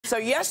So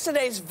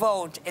yesterday's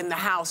vote in the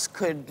House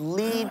could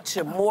lead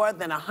to more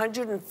than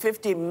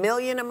 150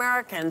 million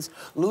Americans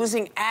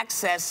losing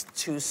access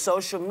to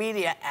social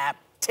media app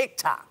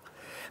TikTok.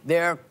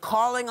 They're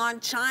calling on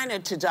China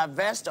to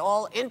divest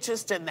all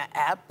interest in the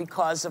app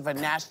because of a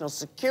national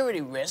security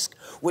risk,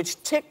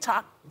 which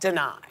TikTok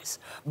denies.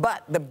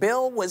 But the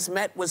bill was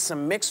met with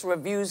some mixed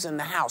reviews in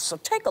the House, so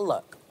take a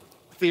look.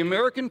 The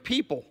American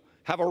people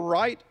have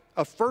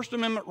a First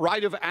Amendment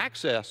right of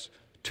access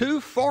to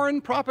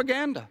foreign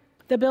propaganda.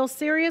 The bill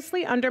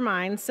seriously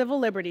undermines civil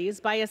liberties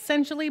by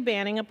essentially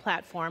banning a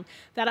platform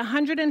that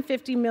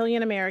 150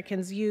 million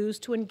Americans use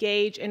to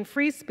engage in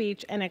free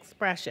speech and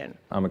expression.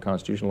 I'm a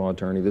constitutional law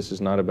attorney. This is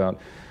not about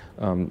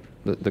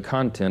the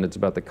content, it's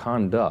about the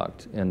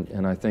conduct.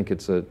 And I think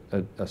it's a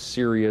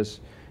serious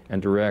and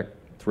direct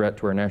threat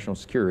to our national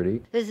security.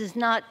 This is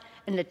not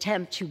an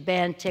attempt to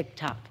ban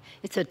TikTok.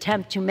 It's an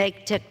attempt to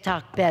make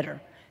TikTok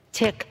better.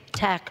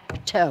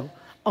 Tic-tac-toe,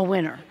 a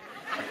winner.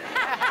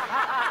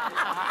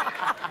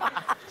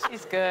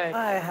 She's good.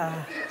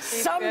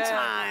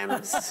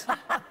 Sometimes,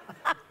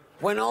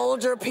 when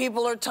older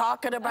people are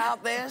talking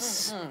about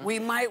this, we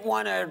might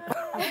want to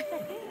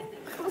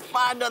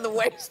find other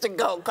ways to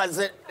go, because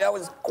that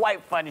was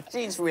quite funny.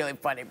 She's really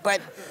funny.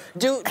 But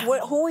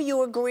who are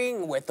you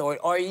agreeing with, or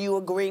are you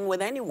agreeing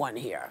with anyone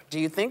here? Do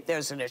you think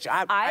there's an issue?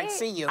 I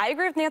see you. I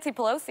agree with Nancy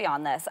Pelosi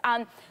on this.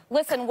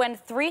 Listen, when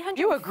 300...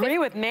 You agree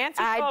with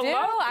Nancy Pelosi?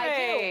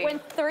 I do. When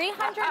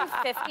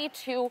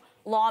 352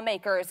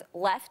 lawmakers,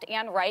 left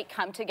and right,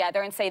 come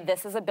together and say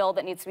this is a bill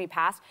that needs to be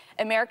passed,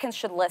 Americans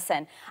should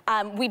listen.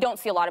 We don't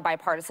see a lot of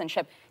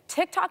bipartisanship.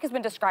 TikTok has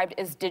been described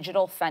as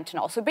digital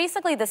fentanyl. So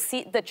basically,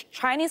 the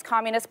Chinese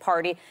Communist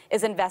Party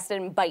is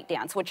invested in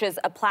ByteDance, which is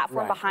a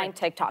platform behind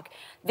TikTok.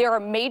 There are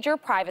major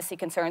privacy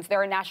concerns.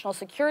 There are national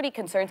security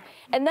concerns.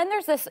 And then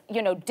there's this,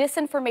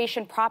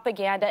 disinformation,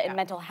 propaganda, and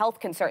mental health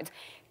concerns.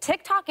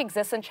 TikTok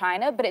exists in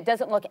China, but it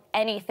doesn't look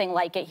anything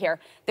like it here.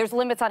 There's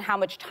limits on how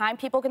much time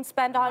people can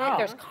spend on it.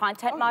 There's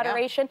content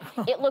moderation.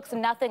 It looks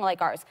nothing like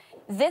ours.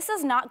 This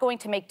is not going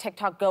to make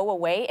TikTok go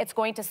away. It's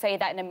going to say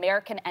that an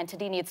American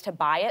entity needs to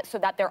buy it so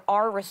that there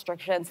are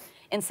restrictions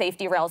and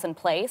safety rails in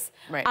place.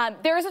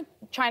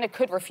 China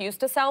could refuse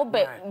to sell,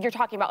 but you're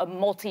talking about a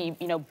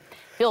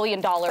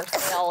multi-billion-dollar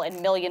sale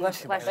and million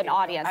an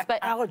audience.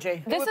 But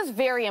this is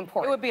very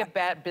important. It would be a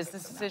bad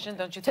business decision,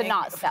 don't you think? To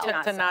not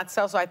sell. To not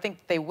sell. So I think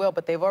they will,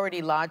 but they've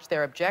already lodged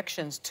their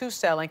objections to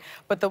selling.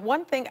 But the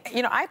one thing,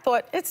 I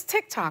thought, it's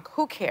TikTok.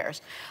 Who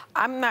cares?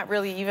 I'm not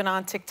really even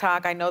on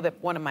TikTok. I know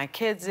that one of my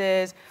kids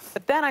is.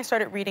 But then I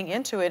started reading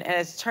into it, and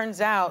as it turns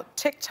out,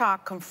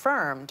 TikTok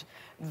confirmed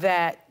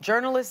that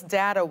journalist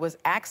data was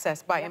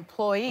accessed by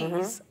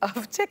employees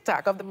of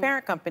TikTok, of the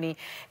parent company.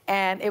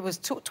 And it was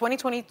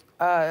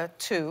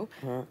 2022.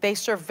 They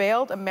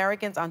surveilled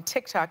Americans on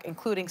TikTok,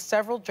 including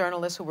several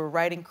journalists who were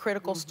writing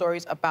critical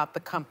stories about the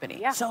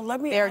company. So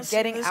let me They're ask you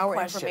getting this our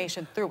question.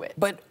 information through it.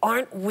 But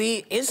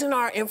isn't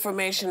our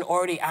information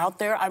already out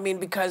there? I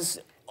mean, because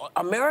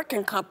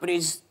American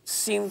companies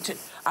seem to,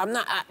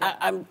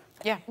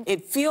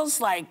 it feels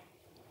like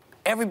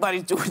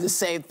everybody's doing the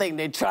same thing.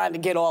 They're trying to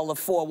get all the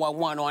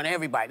 411 on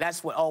everybody.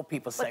 That's what old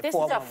people say, but this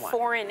 411. is a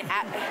foreign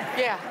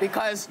app.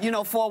 Because,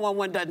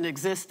 411 doesn't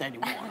exist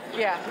anymore.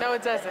 No,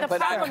 it doesn't. The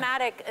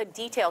problematic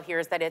detail here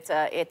is that it's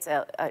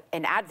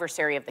an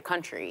adversary of the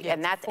country.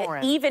 And that's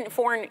foreign. Even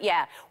foreign,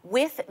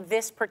 With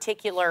this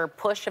particular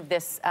push of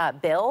this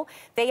bill,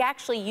 they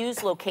actually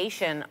use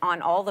location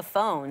on all the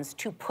phones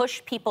to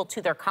push people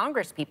to their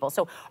congresspeople.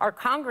 So our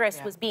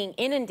Congress was being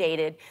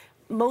inundated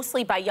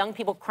mostly by young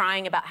people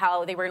crying about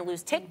how they were going to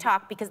lose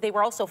TikTok because they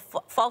were also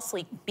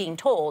falsely being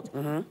told,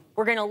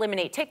 we're going to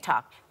eliminate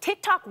TikTok.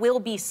 TikTok will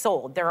be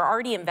sold. There are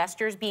already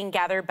investors being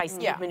gathered by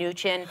Steve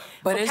Mnuchin.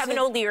 But Kevin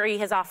O'Leary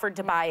has offered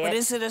to buy it.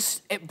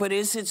 But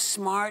is it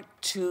smart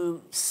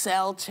to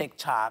sell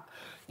TikTok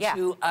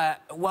to,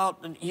 well,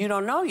 you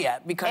don't know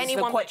yet, because hear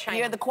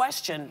the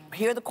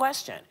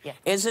question.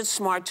 Is it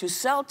smart to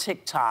sell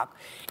TikTok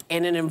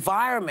in an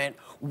environment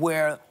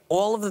where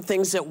all of the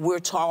things that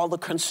all the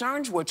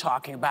concerns we're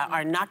talking about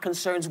are not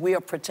concerns we are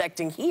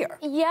protecting here?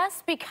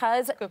 Yes,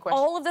 because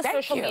all of the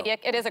social media,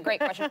 it is a great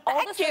question.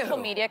 All the social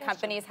media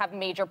companies have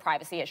major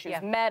privacy issues.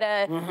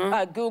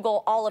 Meta,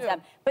 Google, all of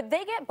them. But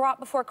they get brought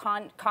before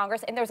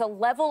Congress, and there's a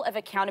level of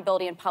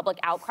accountability and public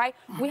outcry.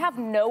 We have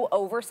no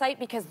oversight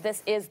because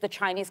this is the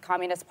Chinese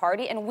Communist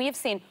Party, and we've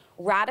seen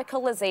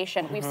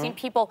radicalization. We've seen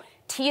people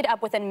teed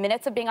up within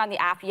minutes of being on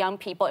the app, young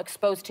people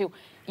exposed to,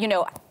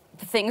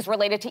 things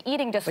related to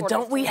eating disorders. But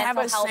don't we have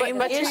a same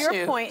But issue? to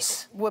your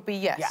point would be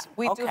yes,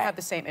 we do have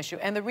the same issue.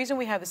 And the reason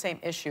we have the same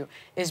issue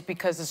is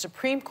because the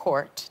Supreme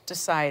Court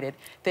decided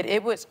that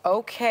it was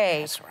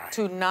okay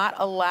to not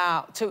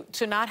allow,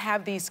 to not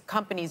have these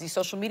companies, these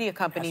social media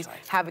companies,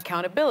 have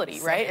accountability,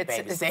 right?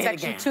 It's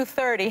Section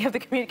 230 of the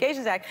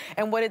Communications Act.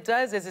 And what it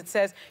does is it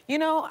says,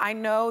 I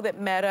know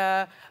that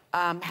Meta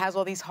has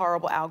all these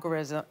horrible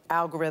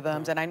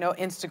algorithms, and I know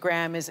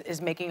Instagram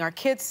is making our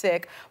kids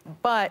sick,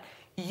 but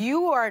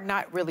you are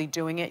not really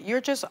doing it.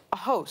 You're just a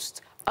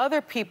host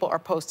other people are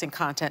posting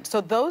content.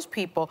 So those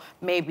people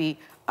may be,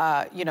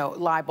 you know,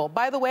 liable.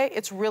 By the way,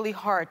 it's really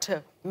hard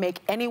to make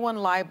anyone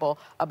liable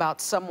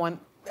about something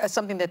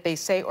that they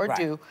say or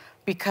do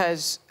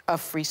because of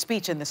free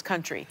speech in this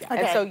country. Okay.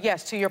 And so,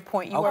 yes, to your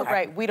point, you are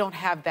right. We don't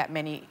have that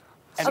many.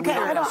 Okay,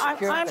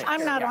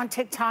 I'm not on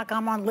TikTok.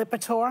 I'm on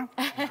Lipitor.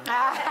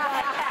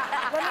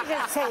 Let me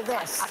just say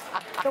this.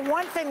 The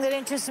one thing that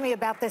interests me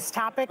about this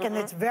topic, and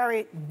it's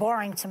very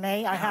boring to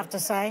me, I have to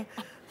say,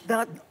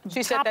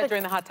 she said that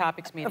during the Hot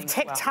Topics meeting. Of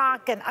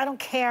TikTok, and I don't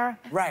care.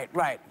 Right.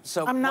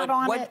 So I'm not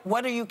on it.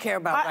 What do you care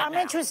about right I'm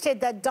now? interested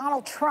that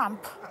Donald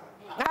Trump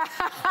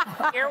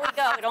Here we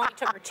go. It only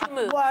took her 2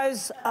 moves.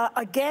 was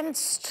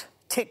against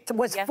TikTok,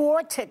 was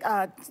for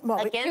TikTok. Well,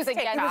 Against he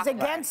was TikTok.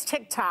 against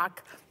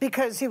TikTok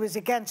because he was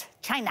against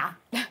China.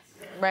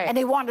 Right. And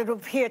he wanted to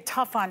appear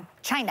tough on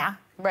China.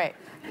 Right.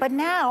 But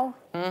now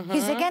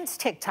he's against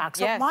TikTok.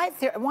 So Yes.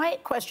 my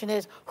question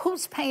is,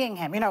 who's paying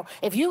him? You know,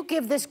 if you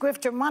give this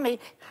grifter money,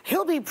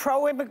 he'll be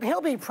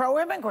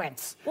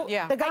pro-immigrants.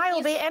 Yeah. The guy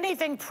will be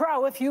anything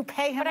pro if you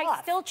pay him But off.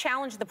 I still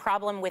challenge the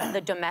problem with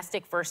the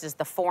domestic versus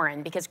the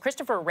foreign, because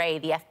Christopher Wray,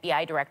 the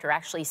FBI director,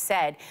 actually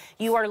said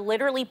you are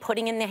literally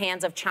putting in the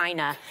hands of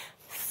China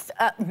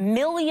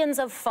millions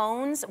of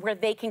phones where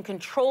they can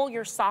control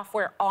your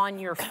software on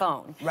your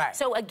phone. Right.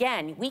 So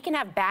again, we can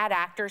have bad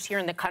actors here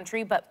in the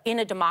country, but in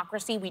a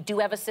democracy, we do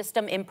have a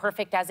system,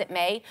 imperfect as it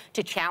may,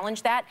 to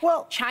challenge that.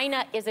 Well,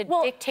 China is a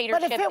But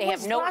dictatorship. if it They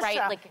was have no Russia,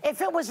 right.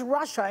 if it was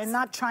Russia and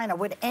not China,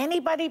 would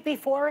anybody be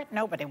for it?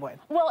 Nobody would.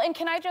 Well, and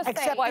can I just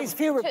Except say, these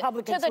few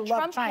Republicans to the who love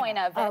Trump China, point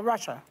of it,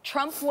 Russia.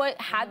 Trump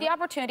had the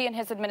opportunity in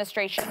his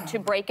administration to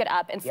break it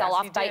up and sell Yes,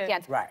 off he did.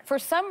 ByteDance. Right. For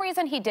some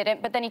reason, he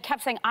didn't, but then he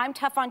kept saying, I'm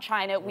tough on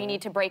China. We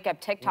need to break up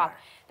TikTok.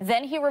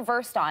 Then he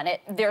reversed on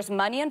it. There's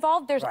money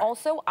involved. There's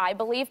also, I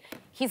believe,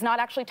 he's not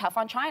actually tough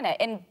on China.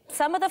 And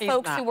some of the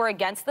folks who were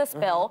against this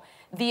bill,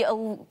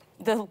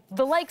 the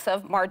likes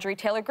of Marjorie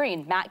Taylor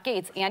Greene, Matt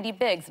Gaetz, Andy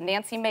Biggs,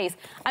 Nancy Mace.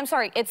 I'm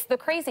sorry, it's the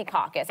crazy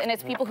caucus, and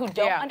it's people who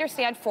don't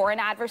understand foreign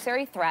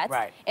adversary threats,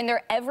 and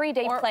they're every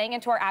day playing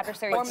into our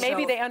adversary. Or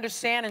maybe they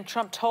understand, and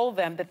Trump told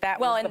them that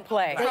was the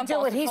play. They do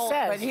what he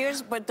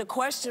says. But the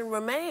question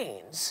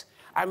remains.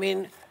 I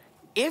mean,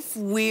 if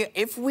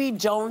we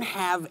don't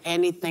have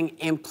anything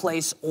in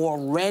place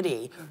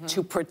already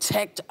to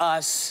protect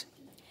us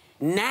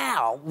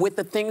now with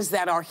the things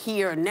that are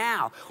here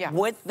now,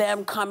 with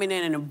them coming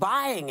in and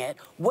buying it,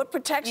 what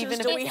protections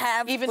do we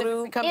have even if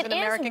it becomes an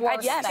American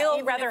I'd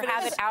still rather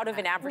have it out of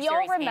an adversary's We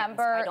all hands.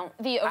 remember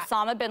the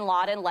Osama bin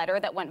Laden letter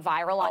that went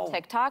viral on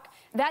TikTok.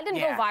 That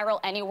didn't go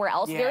viral anywhere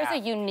else. There's a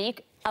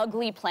unique,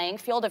 ugly playing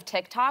field of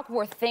TikTok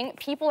where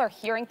people are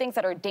hearing things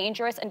that are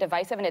dangerous and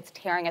divisive, and it's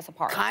tearing us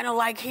apart. Kind of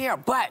like here,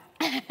 but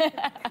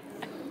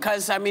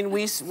because I mean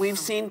we've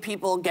seen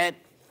people get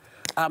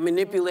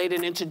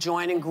manipulated into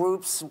joining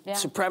groups,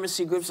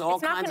 supremacy groups, all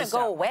kinds of stuff. It's not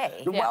going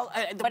to go away. Well,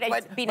 but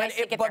it'd be nice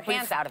to get their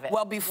hands out of it.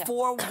 Well,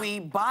 before we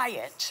buy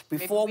it,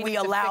 before we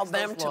allow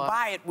them to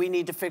buy it, we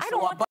need to fix the law.